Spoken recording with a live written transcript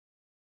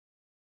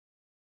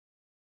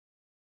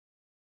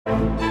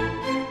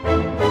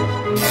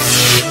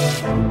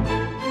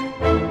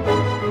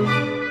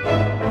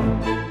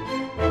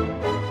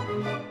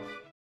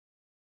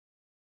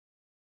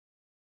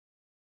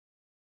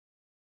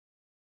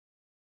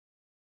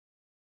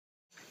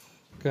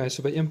Okay,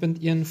 so by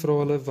 1.1 vra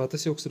hulle wat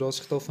is die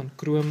oksidasiegetal van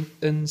krom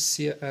in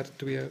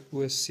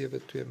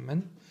Cr2O72-.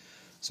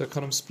 So ek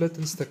gaan hom split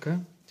in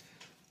stukke.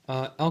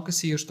 Elke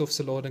suurstof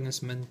se lading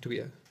is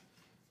 -2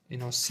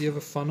 en daar's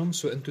 7 van hom,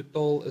 so in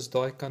totaal is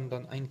daai kant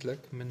dan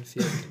eintlik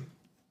 -14.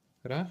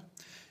 Reg?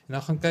 En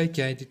dan gaan kyk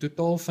jy, die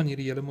totaal van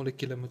hierdie hele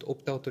molekule moet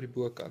optel tot die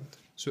bokant.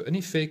 So in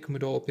effek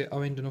moet daar op die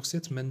ou ende nog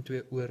steeds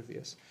 -2 oor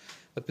wees.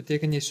 Wat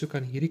beteken jy soek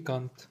aan hierdie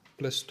kant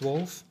plus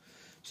 12,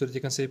 sodat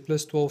jy kan sê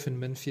plus 12 en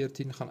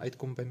 -14 gaan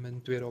uitkom by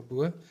 -2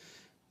 daarbo.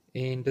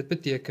 En dit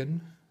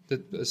beteken,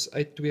 dit is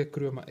uit 2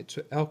 krome uit.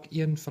 So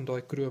elkeen van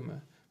daai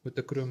krome moet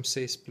 'n krom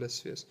 6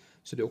 plus wees.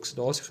 So die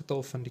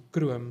oksidasiegetal van die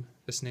krom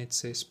is net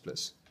 6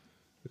 plus.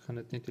 Ek gaan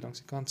dit net hier langs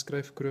die kant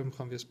skryf, krom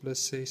gaan wees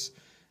plus 6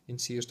 en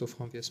suurstof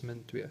gaan wees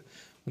 -2.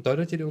 Onthou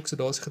dat jy die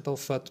oksidasiegetal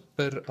vat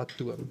per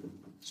atoom.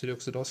 So die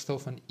oksidasiegetal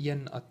van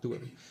een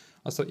atoom.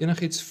 As daar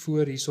enigiets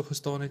voor hierso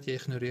gestaan het, jy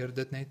ignoreer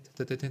dit net.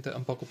 Dit het net 'n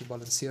impak op die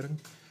balansering,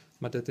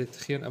 maar dit het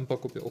geen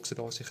impak op die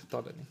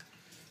oksidasiegetalle nie.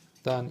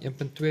 Dan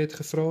 1.2 het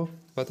gevra,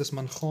 wat is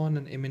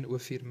mangaan in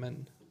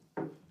MnO4-?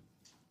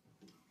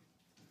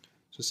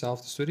 So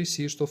selfde storie,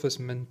 suurstof is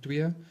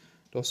 -2,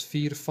 daar's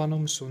 4 van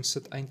hom, so ons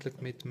sit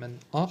eintlik met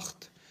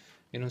 -8,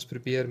 en ons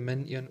probeer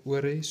 -1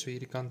 oor hê, so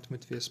hierdie kant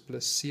moet wees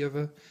plus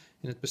 7,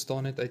 en dit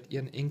bestaan net uit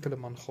een enkele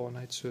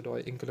mangaanheid, so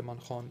daai enkele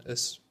mangaan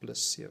is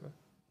plus 7.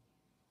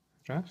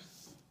 Reg?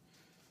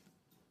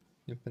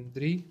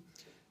 1.3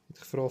 het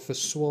gevra vir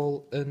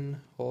swaal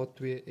in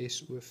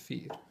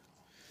H2SO4.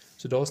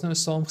 So daar's nou 'n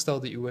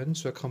saamgestelde ioon,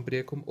 so ek gaan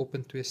breek hom op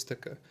in 2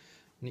 stukke.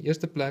 In die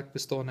eerste plek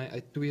bestaan hy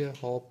uit 2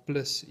 H+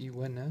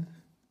 ione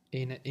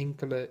en 'n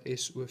enkele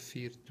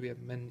SO4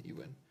 2-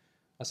 ioon,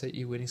 as hy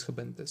ionies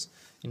gebind is.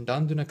 En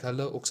dan doen ek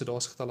hulle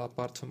oksidasiegetalle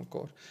apart van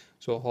mekaar.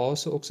 So H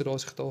se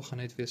oksidasiegetal gaan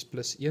net wees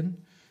plus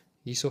 1.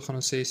 Hierso gaan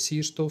ons sê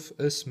suurstof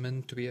is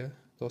 -2,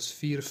 daar's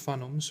 4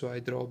 van hom, so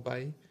hy dra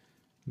by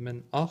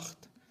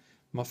 -8,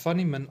 maar van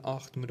die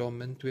 -8 moet daar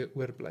 -2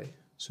 oorbly.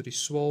 So die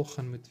swaal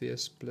gaan moet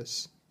wees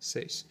plus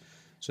 6.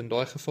 So in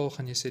daai geval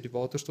gaan jy sê die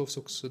waterstof se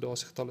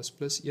oksidasiegetal is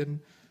plus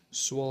 1,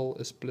 swaal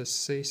is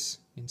plus 6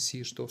 en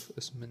suurstof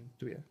is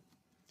 -2.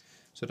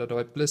 Sodat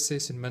daai plus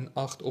 6 en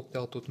 -8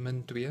 optel tot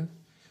 -2,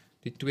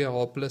 die 2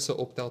 H+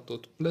 optel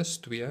tot plus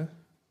 2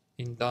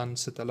 en dan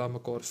sit hulle aan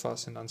mekaar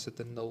vas en dan sit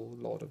 'n 0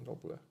 lading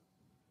daarbo.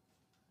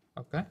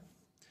 OK.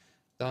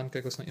 Dan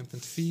kyk ons na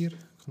 1.4, ek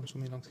gaan ons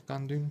hom hier langs die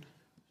kant doen.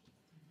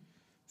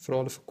 Vra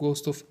hulle vir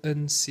koolstof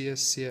in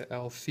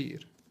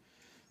CCl4.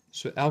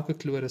 So elke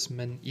kloor is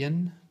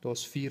 -1,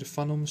 daar's 4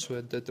 van hom,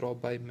 so dit dra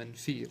by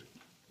 -4.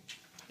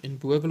 En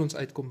bo wil ons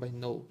uitkom by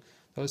 0.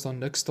 Daar is daar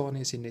niks staan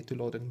nie, is die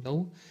nettolading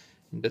 0.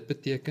 En dit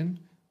beteken,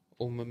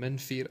 om 'n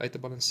 -4 uit te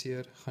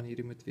balanseer, gaan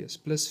hierdie moet wees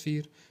plus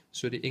 4,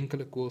 so die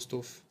enkele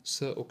koolstof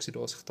se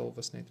oksidasiegetal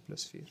was net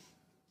plus 4.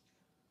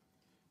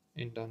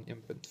 En dan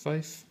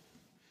 1.5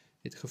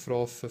 het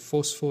gevra vir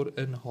fosfor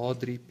in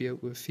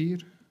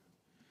H3PO4.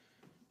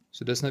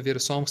 So dis nou weer 'n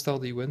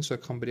saamgestelde ioon, so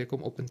ek gaan breek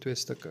hom op in 2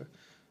 stukke.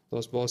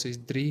 Daar's basies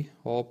 3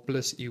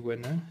 H+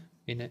 ione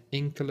en 'n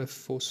enkele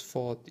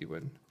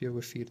fosfaat-ioon,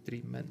 PO4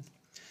 3-.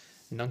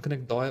 En dan kan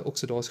ek daai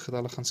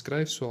oksidasiegetalle gaan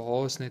skryf,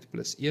 so H is net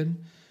plus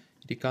 1.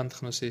 Die kant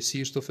gaan ons sê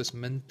suurstof is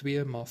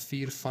 -2, maar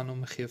 4 van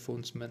hom gee vir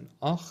ons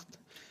 -8.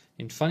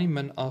 En van die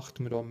 -8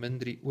 moet daar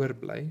 -3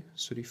 oorbly,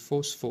 so die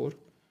fosfor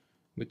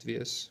moet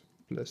wees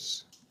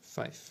plus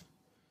 5.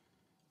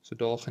 So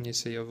daar gaan jy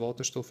sê jou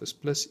waterstof is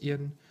plus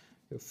 1,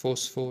 jou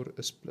fosfor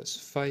is plus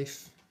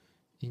 5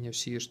 en jou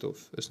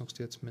suurstof is nog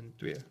steeds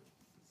 -2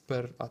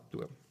 per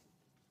atoom.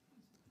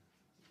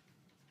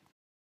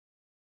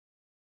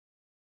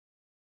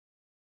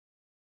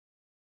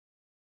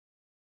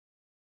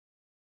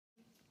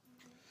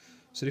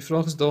 So die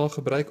vraag is daar,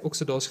 gebruik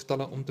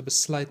oksidasiegetalle om te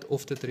besluit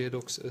of dit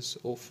redoks is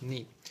of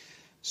nie.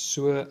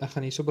 So ek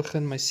gaan hierso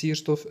begin, my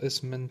suurstof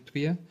is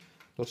 -2,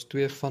 daar's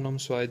 2 van hom,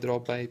 so hy dra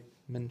by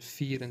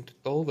 -4 in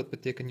totaal, wat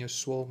beteken jou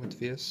swaal moet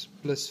wees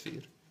plus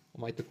 4,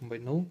 om uit te kom by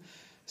 0.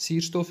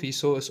 Suurstof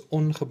hierso is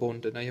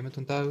ongebonde, nou jy moet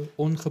onthou,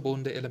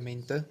 ongebonde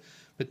elemente,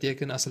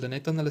 beteken as hulle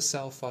net aan hulle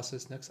self vas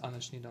is, niks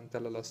anders nie, dan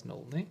tel hulle as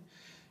 0, né?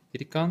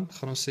 Hierdie kant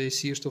gaan ons sê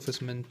suurstof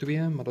is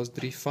 -2, maar daar's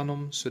 3 van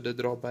hom, so dit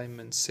dra by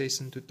 -6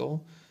 in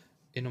totaal,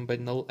 en om by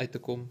 0 uit te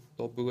kom,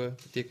 daarbo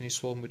beteken die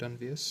swaal moet dan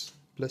wees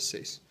plus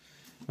 6.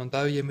 En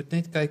onthou, jy moet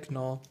net kyk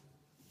na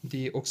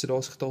die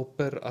oksidasiegetal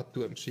per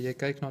atoom. So jy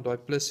kyk na daai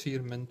plus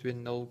 4, -2,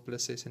 0,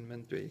 plus 6 en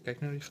 -2. Jy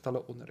kyk na die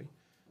getalle onder.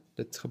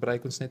 Dit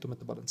gebruik ons net om dit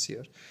te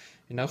balanseer.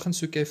 En nou gaan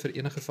soek jy vir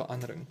enige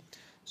verandering.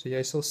 So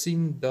jy sal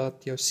sien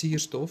dat jou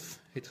suurstof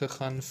het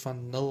gegaan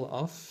van 0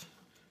 af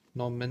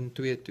na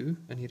 -2 toe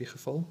in hierdie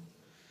geval.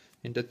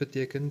 En dit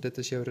beteken, dit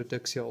is jou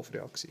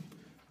reduksiereaksie.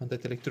 Want hy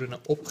het elektrone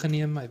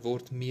opgeneem, hy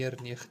word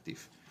meer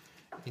negatief.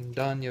 En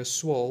dan jou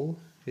swaal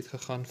het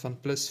gegaan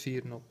van plus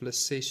 4 na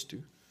plus 6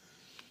 toe.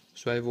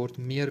 So hy word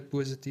meer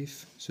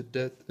positief, so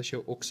dit is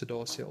jou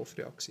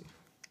oksidasiereaksie.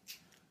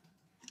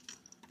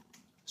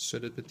 So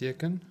dit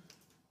beteken,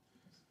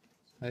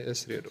 hy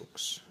is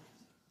redoks.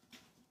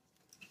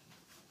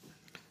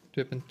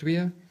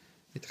 2.2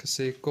 het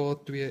gesê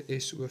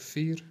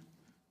K2SO4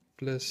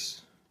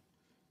 plus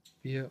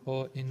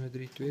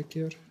BaNO3 twee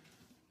keer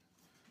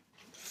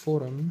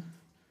vorm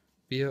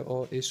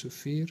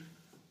BaSO4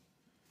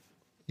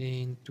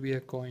 en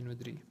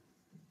 2KNO3.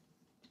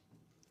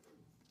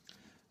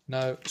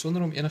 Nou,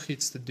 sonder om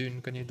enigiets te doen,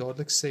 kan jy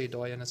dadelik sê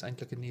daai een is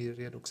eintlik nie 'n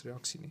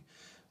redoksreaksie nie.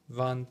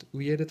 Want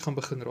hoe jy dit gaan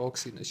begin raak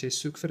sien, is jy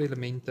soek vir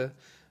elemente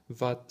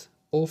wat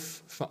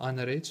of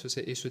verander het, soos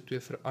 'n SO2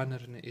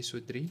 verander in 'n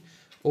SO3,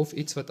 of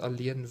iets wat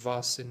alleen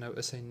was en nou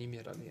is hy nie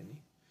meer alleen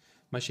nie.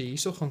 Maar as jy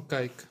hierso gaan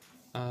kyk,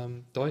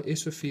 daai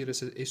SO4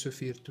 is 'n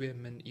SO4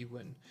 min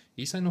ion.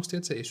 Hier is hy nog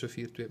steeds 'n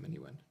SO4 min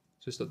ion.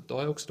 Soos dat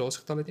daai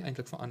oksidasiegetal het nie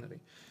eintlik verander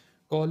nie.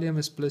 Kalium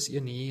is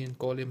 +1 hier en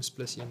kalium is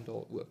 +1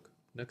 daar ook.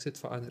 Niks het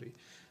verander nie.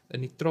 'n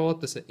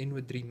nitraat is 'n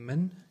NO3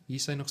 min, hier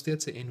is hy nog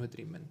steeds 'n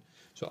NO3 min.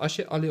 So as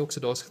jy al die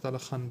oksidasiegetalle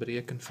gaan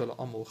bereken vir hulle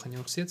almal, gaan jy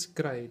nog steeds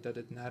kry dat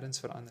dit nêrens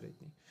verander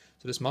het nie.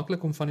 So dis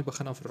maklik om van die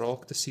begin af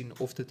raak te sien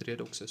of dit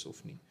redoks is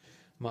of nie.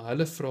 Maar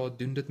hulle vra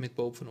doen dit met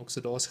behulp van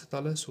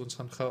oksidasiegetalle, so ons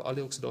gaan gou al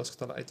die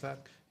oksidasiegetalle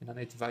uitwerk en dan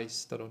net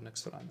wys dat daar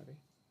niks verander nie.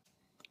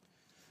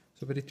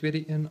 So by die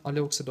tweede een, al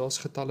die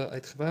oksidasiegetalle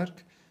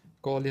uitgewerk.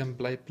 Kalium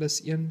bly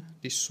 +1,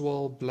 die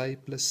swaal bly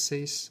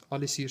 +6, al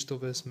die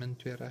suurstowwe is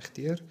 -2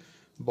 regdeur.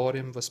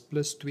 Barium was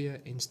 +2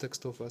 en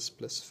stikstof was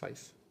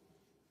 +5.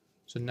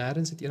 So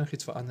nêrens het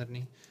enigiets verander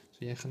nie,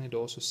 so jy gaan net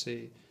daarso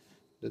sê,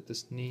 dit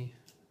is nie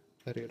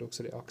 'n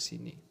redoksreaksie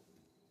nie.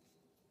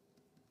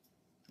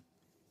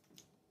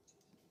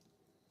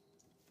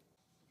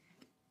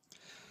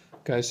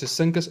 Okay, so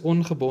sink is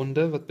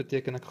ongebonde, wat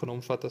beteken ek gaan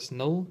hom vat as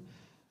 0.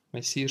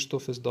 My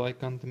suurstof is daai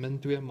kant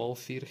 -2 maal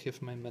 4 gee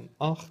vir my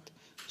 -8.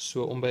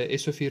 So om by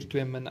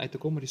SO4 min uit te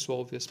kom, moet die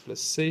swaal wees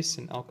 +6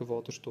 en elke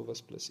waterstof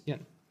was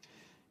 +1.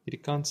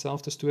 Hierdie kant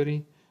selfde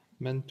storie,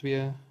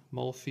 -2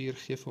 maal 4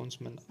 gee vir ons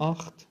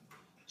 -8,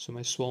 so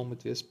my swaal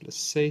moet wees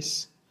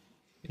 +6,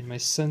 en my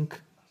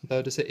sink,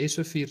 onthou dis 'n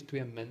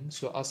SO4 min,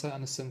 so as hy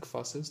aan 'n sink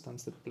vas is, dan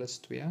is dit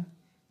 +2,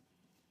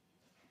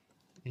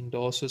 en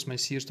daarso is my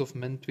suurstof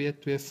 -2,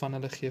 2 van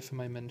hulle gee vir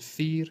my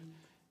 -4,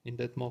 en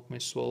dit maak my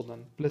swaal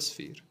dan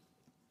 +4.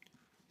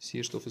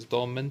 Suurstof is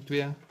daar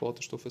 -2,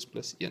 waterstof is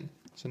 +1.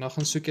 So nou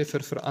gaan soek jy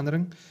vir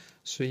verandering,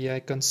 so jy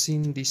kan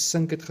sien die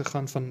sink het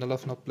gegaan van 0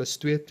 af na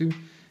 +2 toe,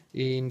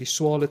 en die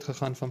swaal het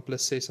gegaan van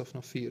 +6 af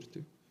na 4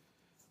 toe.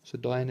 So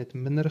daai het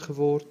minder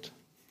geword,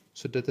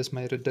 so dit is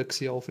my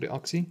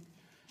reduksie-halfreaksie,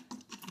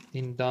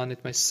 en dan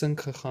het my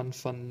sink gegaan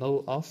van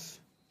 0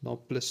 af na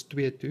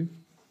 +2 toe,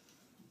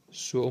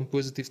 so om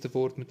positief te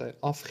word moet hy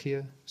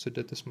afgee, so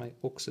dit is my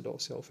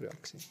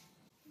oksidasie-halfreaksie.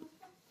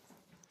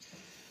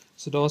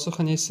 So daarso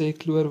gaan jy sê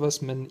kloor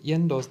was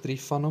 -1, daar's 3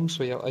 van hom,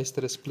 so jou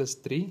yster is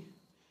 +3.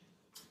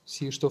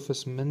 Suurstof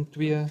is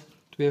 -2,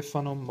 2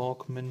 van hom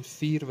maak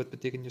 -4, wat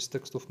beteken jou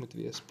stikstof moet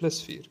wees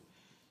 +4.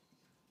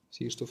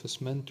 Suurstof is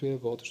 -2,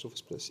 waterstof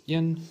is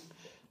 +1.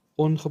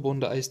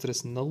 Ongebonde yster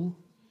is 0.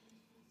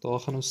 Daar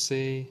gaan ons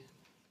sê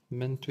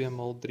 -2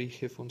 maal 3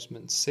 gee vir ons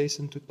 -6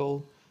 in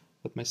totaal,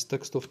 wat my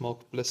stikstof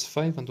maak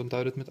 +5, want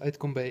onthou dit moet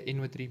uitkom by 'n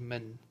NO3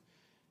 min,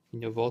 en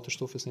jou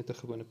waterstof is net 'n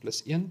gewone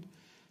 +1.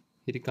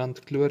 Hierdie kant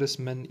kloor is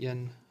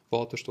 -1,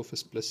 waterstof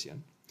is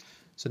 +1.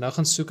 So nou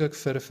gaan soek ek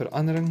vir 'n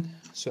verandering,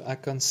 so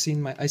ek kan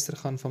sien my yster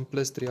gaan van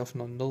 +3 af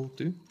na 0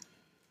 toe,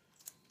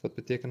 wat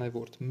beteken hy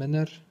word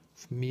minder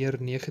of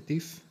meer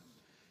negatief,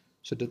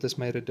 so dit is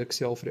my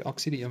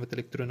reduksie-halfreaksie, die een wat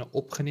elektrone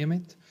opgeneem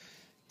het,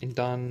 en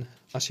dan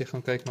as jy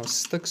gaan kyk na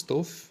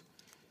stikstof,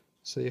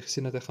 so jy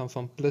gesien dat hy gaan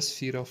van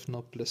 +4 af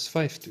na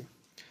 +5 toe.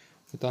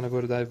 Met ander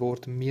woorde, hy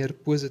word meer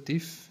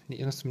positief, en die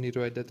enigste manier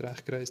hoe hy dit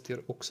reg kry is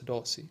deur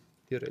oksidasie,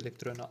 deur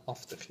elektrone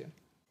af te gee.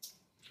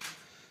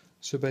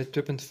 So by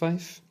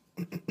 2.5,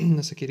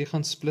 as ek hierdie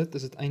gaan split,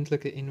 is dit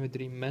eintlik 'n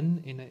NO3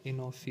 min en 'n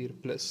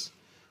NO4+,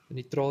 'n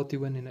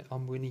nitraat-ion en 'n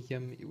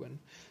ammonium-ion.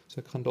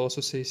 So ek gaan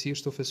daarso sê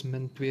suurstof is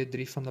 -2,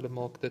 3 van hulle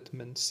maak dit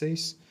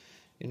 -6,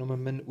 en om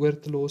 'n min oor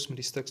te los moet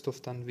die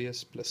stikstof dan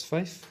wees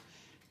 +5.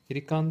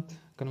 Hierdie kant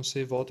kan ons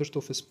sê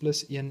waterstof is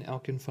 +1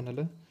 elkeen van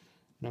hulle,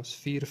 en ons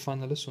 4 van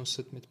hulle, so ons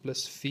sit met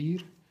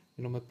 +4,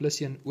 en om 'n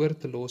 +1 oor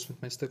te los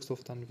moet my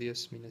stikstof dan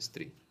wees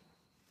 -3.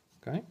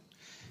 Okay.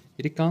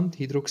 Hierdie kant,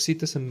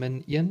 hidroksied is 'n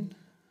 -1,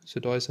 so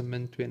daar is 'n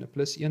 -2 en 'n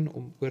 +1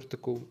 om oor te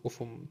kom,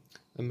 of om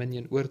 'n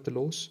 -1 oor te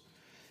los,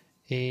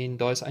 en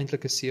daar is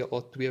eintlik 'n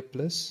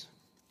Ca2+,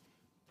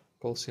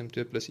 calcium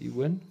 2+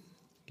 ion.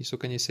 Hierso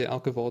kan jy sê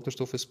elke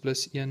waterstof is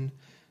 +1,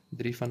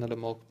 3 van hulle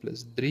maak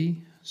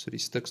 +3, so die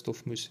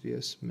stikstof moes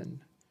wees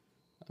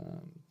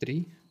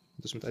 -3,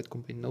 dus moet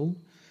uitkom by 0.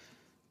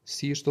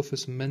 Suurstof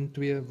is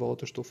 -2,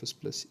 waterstof is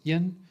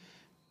 +1,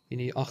 en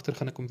hier agter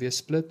gaan ek hom weer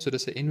split, so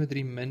dis 'n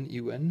NO3 min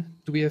ion,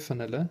 2 van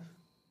hulle,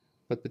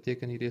 wat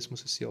beteken hierdie is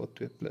mos 'n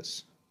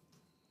Ca2+.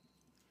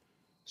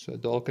 So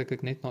daar kyk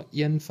ek net na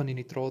 1 van die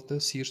nitrate,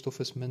 suurstof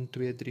is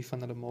 -2, 3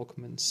 van hulle maak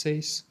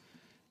 -6,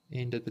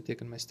 en dit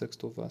beteken my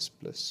stikstof was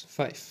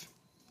 +5.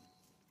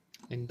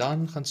 En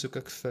dan gaan soek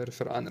ek vir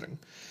verandering.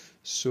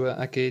 So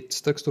ek het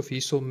stikstof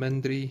hierso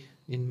 -3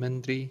 en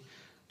 -3,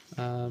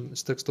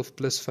 stikstof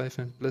 +5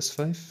 en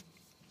 +5.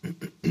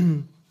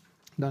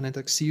 Dan het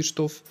ek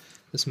suurstof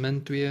is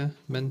min 2,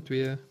 min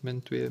 2,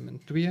 min 2, min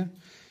 2.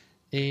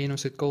 En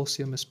ons het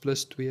kalsium is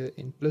plus 2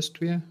 en plus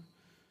 2.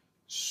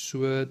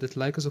 So dit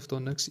lyk asof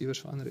daar niks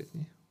iewers verander het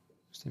nie.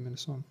 Stem julle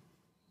saam?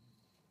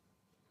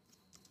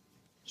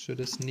 So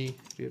dis nie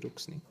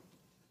redoks nie.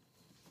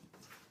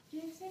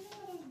 Jy sê nou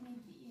maar ons net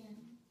die een.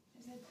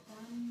 Is dit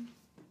dan?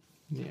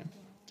 Nee.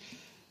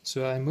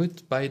 So hy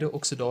moet beide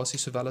oksidasie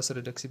sowel as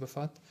reduksie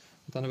bevat.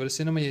 Met ander woorde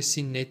sê nou maar jy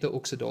sien net 'n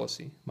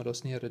oksidasie, maar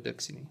daar's nie 'n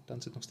reduksie nie.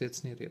 Dan sit nog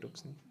steeds nie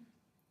redoks nie.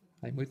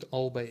 Hy moet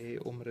albei hê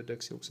om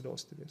reduksie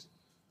oksidasie te wees.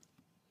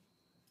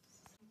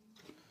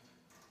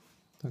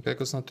 Dan kyk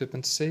ons na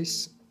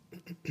 2.6.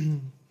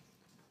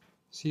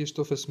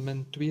 Suurstof is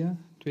min 2.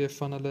 2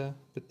 van hulle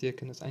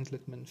beteken is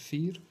eintlik min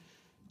 4.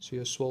 So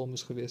jou swaal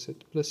moes gewees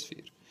het plus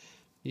 4.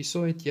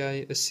 Hierso het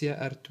jy 'n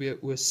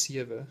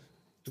Cr2O7,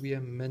 2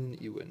 min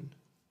ion.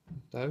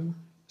 Onthou,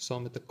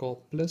 saam met 'n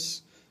K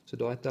plus, so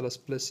daai tel as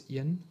plus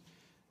 1.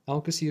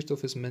 Elke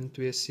suurstof is min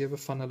 2, 7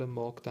 van hulle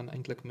maak dan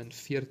eintlik min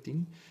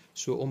 14.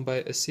 So om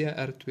by 'n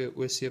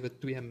Cr2O7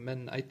 2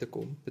 min uit te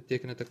kom,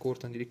 beteken dit 'n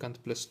kort aan hierdie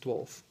kant plus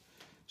 12.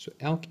 So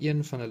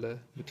elkeen van hulle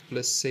moet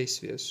plus 6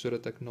 wees,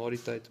 sodat ek na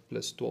die tyd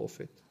plus 12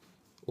 het,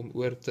 om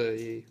oor te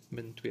hê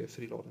min 2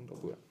 vir die lading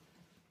daarbo.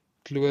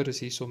 Chloor is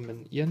hierso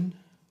min 1,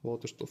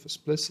 waterstof is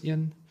plus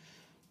 1,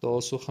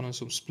 daarso gaan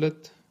ons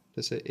split,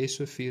 dis 'n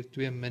SO4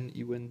 2 min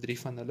ion 3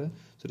 van hulle,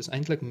 so dis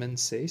eintlik min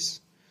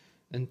 6,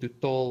 in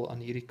totaal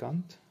aan hierdie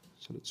kant,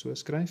 sal dit so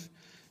skryf,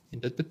 en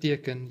dit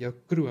beteken jou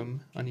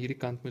kroom aan hierdie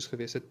kant moes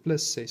gewees het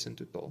plus 6 in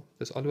totaal,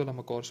 dis alhoewel aan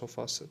mekaar sal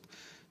vassit.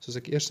 So as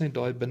ek eers net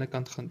daai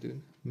binnekant gaan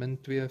doen, min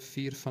 2,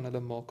 4 van hulle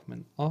maak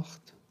min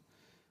 8,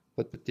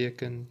 wat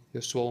beteken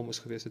jou swaal moes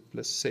gewees het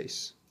plus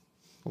 6,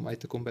 om uit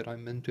te kom by daai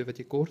min 2 wat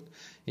jy kort,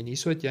 en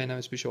hierso het jy nou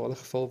 'n spesiale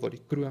geval waar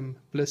die kroom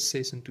plus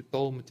 6 in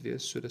totaal moet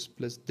wees, so dis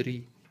plus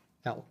 3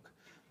 elk,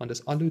 want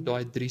dis al hoe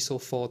daai 3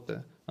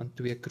 sulfate aan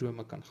 2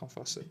 krome kan gaan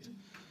vassit.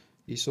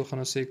 Hierso gaan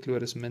ons sê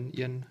chloor is min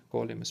 1,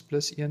 kalium is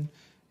plus 1,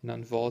 en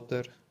dan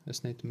water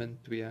is net min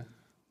 2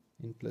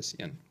 en plus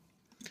 1.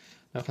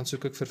 Nou gaan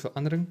soek ek vir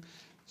verandering.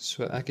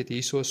 So ek het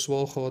hierso 'n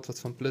swaal gehad wat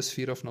van plus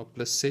 4 af na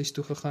plus 6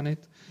 toe gegaan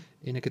het,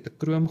 en ek het 'n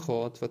kroom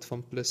gehad wat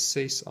van plus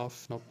 6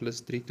 af na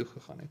plus 3 toe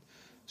gegaan het.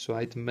 So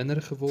hy het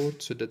minder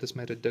geword, so dit is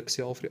my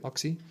reduksie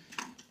halfreaksie,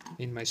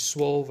 en my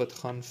swaal wat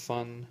gaan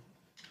van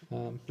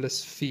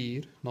plus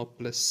 4 na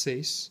plus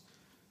 6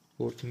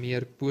 word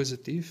meer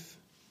positief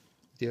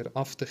deur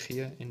af te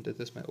gee, en dit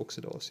is my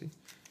oksidasie.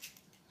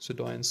 So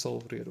daai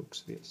sal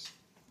redoks wees.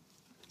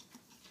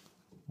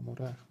 Maar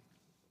reg.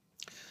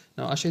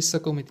 Nou as jy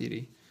sukkel met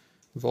hierdie,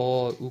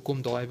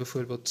 hoekom daai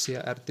byvoorbeeld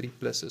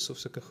Cr3+ is of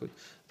sulke goed.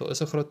 Daar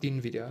is 'n graad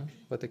 10 video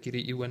wat ek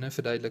hierdie ione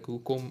verduidelik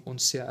hoekom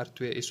ons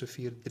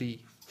Cr2SO43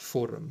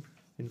 vorm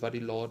en wat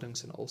die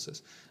ladings en alles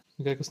is.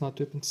 Nou kyk ons na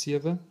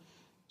 2.7.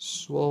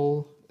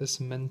 Swaal is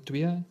min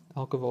 2,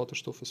 elke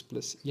waterstof is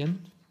plus 1.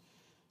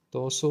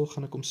 Daarso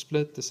gaan ek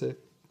split, dis 'n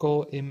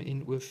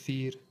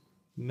KMnO4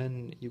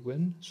 min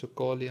ion, so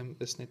kalium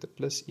is net 'n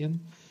plus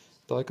 1.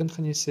 Daai kant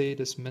gaan jy sê,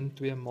 dis min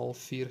 2 maal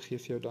 4 gee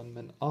vir jou dan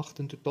min 8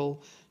 in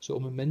totaal, so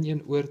om 'n min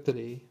 1 oor te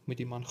hê, moet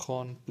die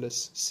mangaan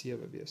plus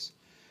 7 wees.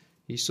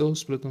 Hierso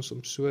split ons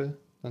so,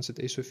 dan sit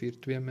SO4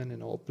 2 min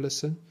en H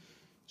plusse,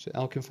 so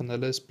elkeen van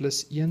hulle is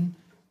plus 1,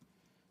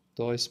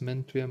 daar is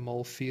min 2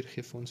 maal 4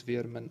 gee vir ons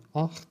weer min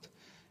 8,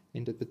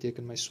 en dit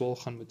beteken my swaal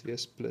gaan moet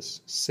wees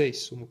plus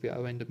 6, om op die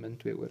ou einde min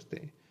 2 oor te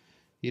hê.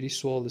 Hierdie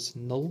swaal is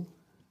 0,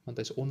 want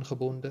hy is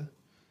ongebonde.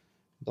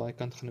 Daai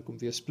kant gaan ek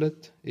weer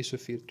split,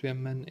 SO4 2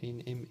 min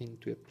en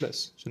Mn2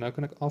 plus. So nou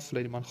kan ek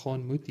aflei, die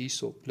mangaan moet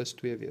hierso plus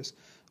 2 wees,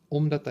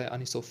 omdat hy aan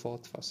die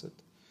sulfaat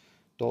vassit.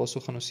 Daarso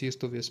gaan ons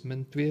suurstof wees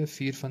min 2,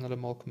 4 van hulle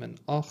maak min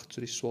 8,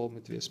 so die swaal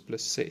moet wees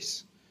plus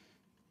 6.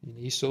 En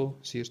hierso,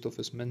 suurstof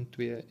is min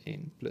 2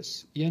 en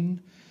plus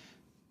 1.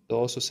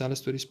 Daarso selfs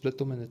storie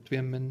split om in 'n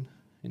 2 min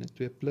en 'n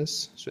 2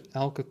 plus, so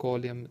elke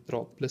kalium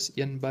dra plus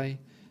 1 by,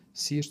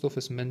 suurstof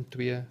is min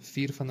 2,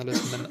 4 van hulle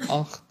is min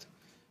 8,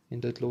 en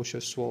dit los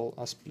jou swaal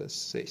as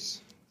plus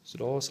 6. So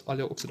daar is al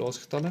jou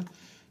oksidasiegetalle.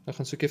 Nou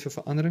gaan soek jy vir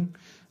verandering.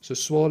 So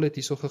swaal het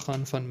hierso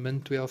gegaan van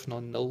min 2 af na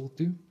 0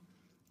 toe.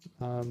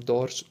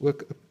 Daar's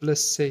ook 'n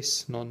plus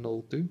 6 na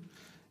 0 toe.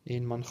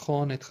 En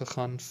mangaan het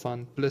gegaan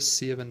van plus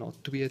 7 na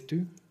 2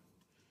 toe.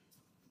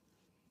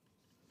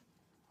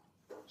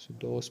 So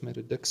daar is my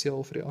reduksie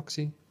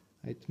halfreaksie.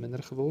 Hy het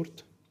minder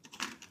geword.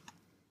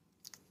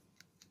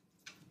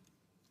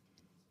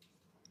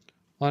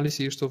 Al die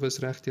suurstof is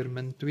reg deur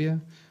min 2.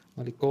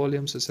 Al die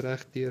kaliums is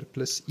reg deur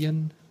plus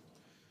 1.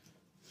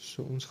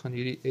 So ons gaan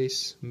hierdie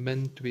S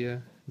min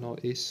 2 na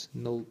S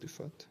 0 toe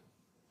vat.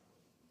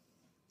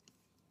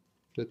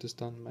 Dit is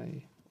dan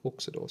my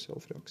oksidasie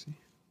halfreaksie.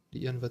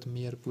 Die een wat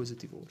meer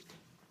positief word,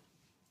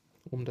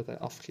 omdat hy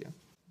afgee.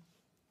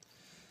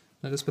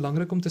 Nou, dit is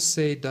belangrik om te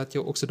sê dat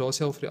jou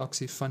oksidasie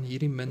halfreaksie van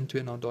hierdie min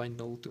 2 na daai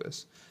 0 toe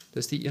is.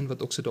 Dis die een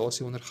wat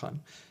oksidasie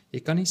ondergaan. Jy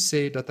kan nie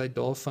sê dat hy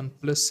daarvan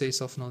plus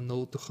 6 af na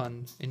 0 toe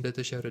gaan en dit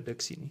is jou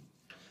reduksie nie.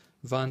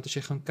 Want as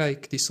jy gaan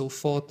kyk, die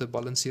sulfate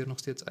balanseer nog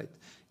steeds uit.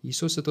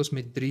 Hierso sit ons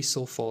met 3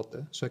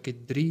 sulfate, so ek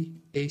het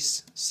 3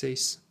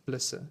 S6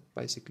 plusse,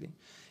 basically.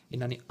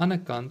 En aan die ander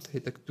kant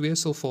het ek 2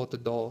 sulfate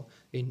daar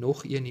en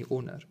nog een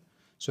hieronder.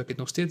 So ek het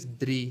nog steeds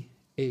 3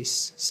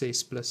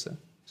 S6 plusse.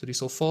 So die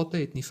sulfate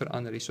het nie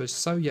verander nie. So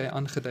sou jy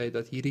aangedui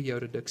dat hierdie jou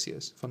reduksie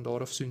is, van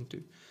daar af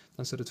soontoe,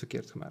 dan sou dit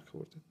verkeerd gemerk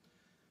geword het.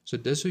 So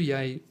dis hoe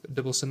jy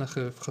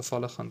dubbelsinnige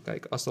gevalle gaan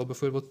kyk. As daar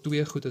byvoorbeeld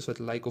 2 goed is wat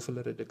lyk of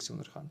hulle reduksie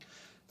ondergaan,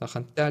 dan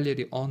gaan tel jy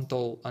die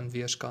aantal aan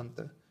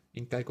weerskante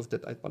en kyk of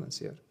dit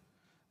uitbalanseer.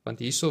 Want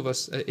hierso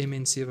was 'n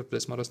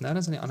Mn7+, maar daar's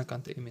nêrens aan die ander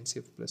kant 'n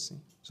Mn7+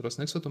 nie. So daar's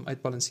niks wat hom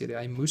uitbalanseer nie.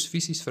 Hy moes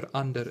fisies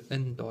verander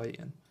in daai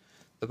een.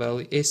 Terwyl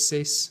die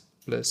S6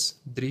 plus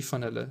 3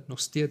 van hulle nog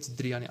steeds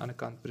 3 aan die ander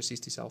kant presies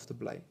dieselfde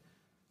bly.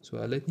 So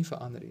hulle het nie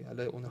verander nie.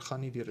 Hulle ondergaan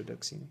nie die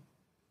reduksie nie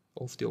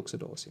of die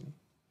oksidasie nie.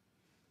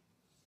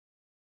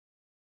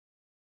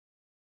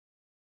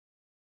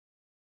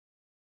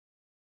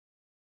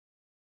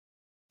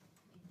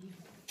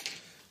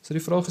 So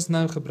die vraag is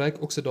nou,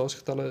 gebruik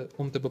oksidasiegetalle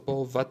om te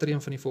bepaal watter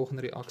een van die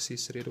volgende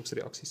reaksies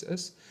redoksreaksies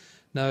is.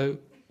 Nou,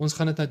 ons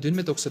gaan dit nou doen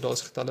met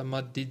oksidasiegetalle,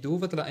 maar die doel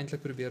wat hulle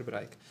eintlik probeer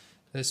bereik,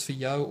 is vir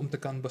jou om te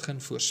kan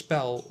begin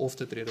voorspel of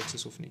dit redoks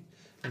is of nie.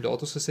 En daar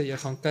het ons gesê, jy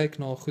gaan kyk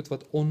na goed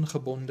wat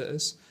ongebonde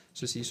is,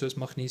 soos hier soos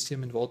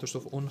magnesium en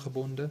waterstof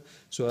ongebonde,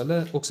 so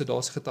hulle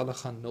oksidasiegetalle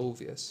gaan 0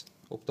 wees,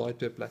 op daai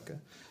 2 plekke.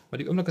 Maar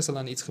die oomblik as hulle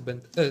aan iets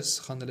gebind is,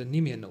 gaan hulle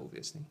nie meer 0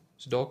 wees nie.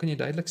 So daar kan jy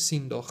duidelik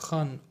sien, daar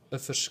gaan 'n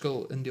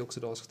verskil in die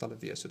oksidasiegetalle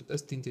wees. So dit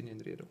is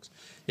 10/1 redoks.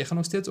 Jy gaan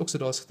nog steeds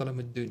oksidasiegetalle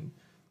moet doen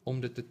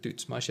om dit te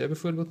toets. Maar as jy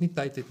byvoorbeeld nie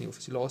tyd het nie, of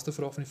as die laaste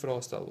vraag van die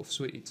vraestel of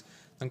so iets,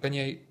 dan kan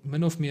jy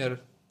min of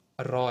meer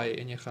raai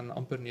en jy gaan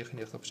amper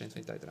 99%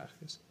 van die tyd reg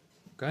wees.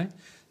 Okay?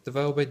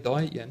 Terwyl by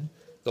daai een,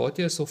 daar het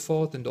jy 'n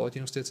sulfaat en daar het jy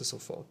nog steeds 'n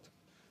sulfaat.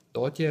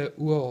 Daar het jy 'n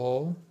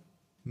OH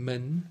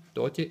min,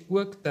 daar het jy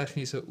ook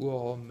tegnies 'n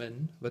OH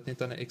min wat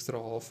net aan 'n ekstra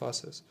H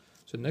vas is.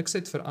 So niks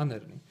het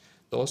verander nie.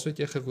 Daar's wat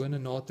jy gewone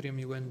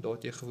natriumioon, daar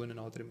het jy gewone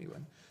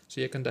natriumioon.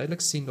 So jy kan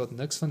duidelik sien dat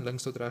niks van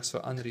links tot regs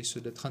verander nie,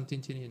 so dit gaan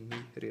 10/1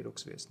 nie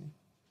redoks wees nie.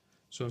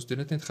 So ons doen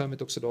dit net gou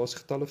met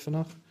oksidasiegetalle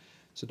vandag.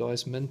 So daar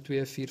is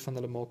 -2, 4 van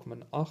hulle maak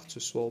 -8, so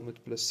swaal moet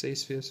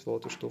 +6 wees,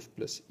 waterstof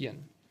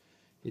 +1.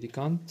 Hierdie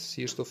kant,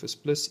 suurstof is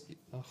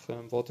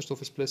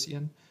waterstof is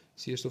 +1,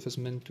 suurstof is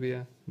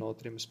 -2,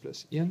 natrium is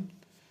 +1.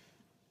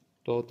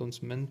 Daar het ons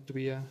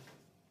 -2,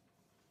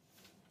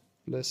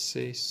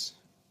 +6,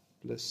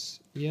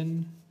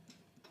 +1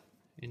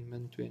 en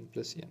 -2 en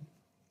 +1.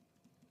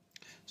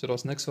 So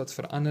daar's niks wat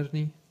verander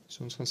nie,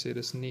 so ons gaan sê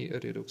dis nie 'n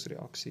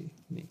redoksreaksie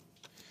nie.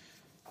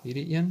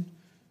 Hierdie een,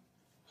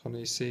 gaan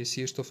jy sê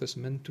suurstof is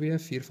 -2,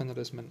 4 van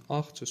hulle is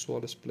 -8, so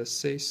swaal is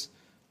 +6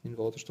 en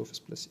waterstof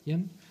is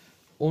 +1.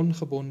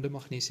 Ongebonde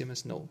magnesium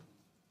is 0.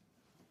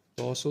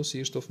 Daarso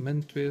suurstof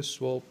 -2,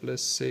 swaal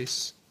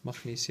 +6,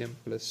 magnesium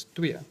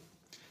 +2.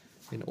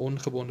 En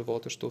ongebonde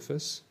waterstof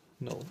is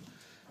 0.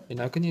 En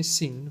nou kan jy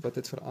sien wat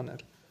dit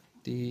verander.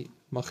 Die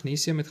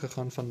magnesium het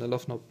gegaan van 0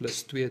 af na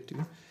 +2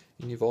 toe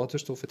en die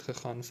waterstof het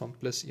gegaan van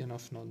 +1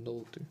 af na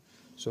 0 toe.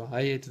 So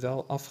hy het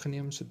wel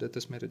afgeneem, so dit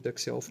is my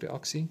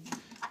reduksie-halfreaksie.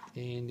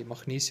 En die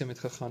magnesium het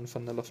gegaan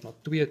van 0 af na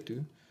 2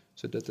 toe,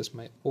 so dit is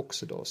my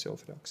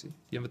oksidasie-halfreaksie.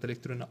 Die een wat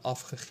elektrone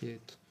afgegee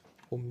het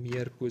om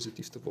meer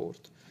positief te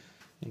word.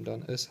 En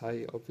dan is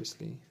hy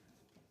obviously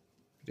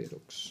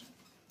redoks.